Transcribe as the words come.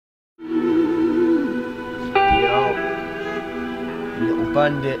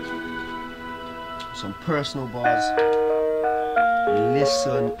Bandit. Some personal bars.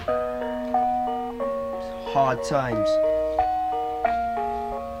 Listen. Hard times.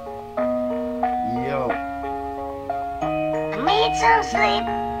 Yo. I need some sleep.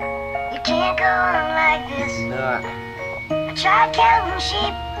 You can't go on like this. Nah. I tried counting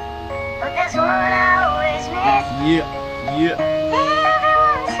sheep, but there's one I always miss. Yeah.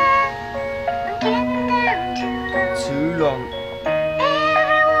 Everyone said I'm getting down too Too long. long.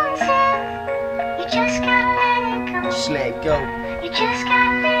 Everyone said you just gotta let it go. Just let it go. You just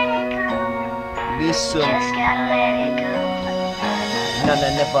gotta let it go. Listen. Just gotta let it go. None,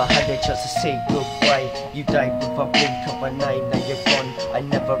 I never had a chance to say goodbye. You died with a blink of an eye, now you're gone. I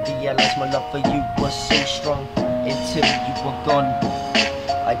never realized my love for you was so strong until you were gone.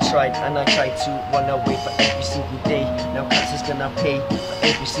 I tried and I tried to run away for every single day. Now cancer's gonna pay for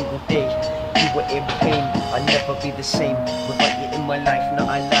every single day. You were in pain, I'll never be the same without you in my life. Now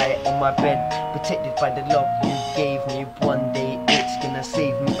I lie on my bed, protected by the love you gave me. One day it's gonna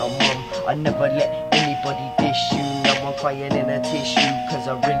save me, oh mum. I never let anybody dish you. Now I'm crying in a tissue, cause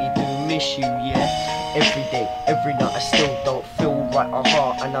I really do miss you, yeah. Every day, every night I still don't feel right. Our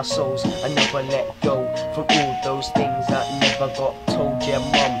heart and our souls, I never let go from all those things that never got told. Yeah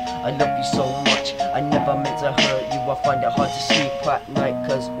mum, I love you so much, I never meant to hurt you. I find it hard to sleep at night,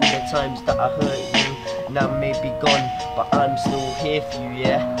 cause all the times that I hurt you now may be gone, but I'm still here for you,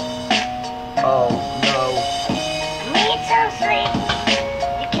 yeah. Oh no. Need some sleep.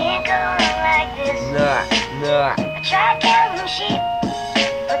 You can't go on like this. Nah. I tried counting sheep,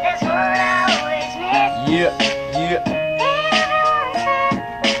 but there's one I always miss. Yeah. Everyone said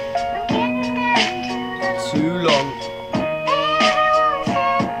I'm getting down Too too long. long. Everyone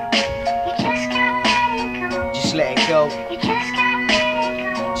said you just gotta let it go. Just let it go. You just gotta let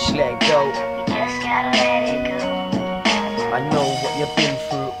it go. Just let it go. You just gotta let it go. I know what you've been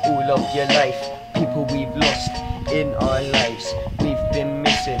through all of your life. People we've lost in our lives. We've been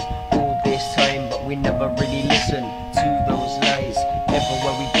missing all this time, but we never really listen to those lies.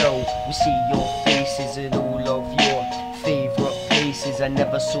 Everywhere we go, we see your faces in all of your favorite places. I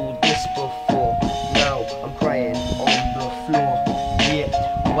never saw this before. Now I'm crying on the floor. Yeah,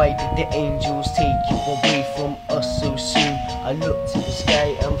 why did the angels take you away from us so soon? I look to the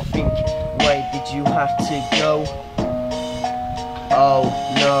sky and think, why did you have to go? Oh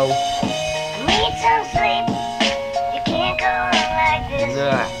no. Need some sleep. You can't go on like this.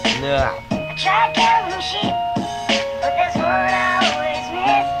 Nah. I tried counting sheep, but there's one I always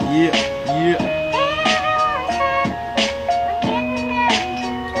miss. Yeah. Everyone said I'm getting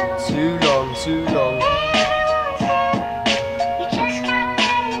down Too too long. long. Everyone said you just gotta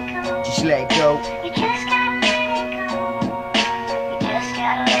let it go. Just let it go. You just gotta let it go. You just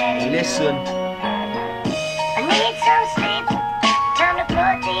gotta let it Listen. go. I need some sleep. Time to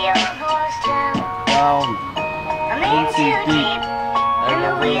put the old horse down. I'm in too deep, and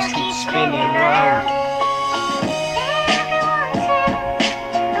the wheels keep spinning round. Everyone said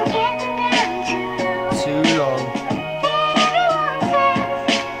I'm getting down too long. Too long. Everyone said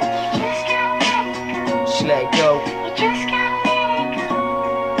you just gotta let it go. Just let it go. You just gotta let it go.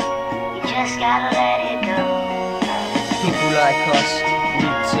 You just gotta let it go. People like us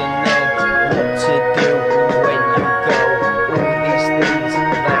need to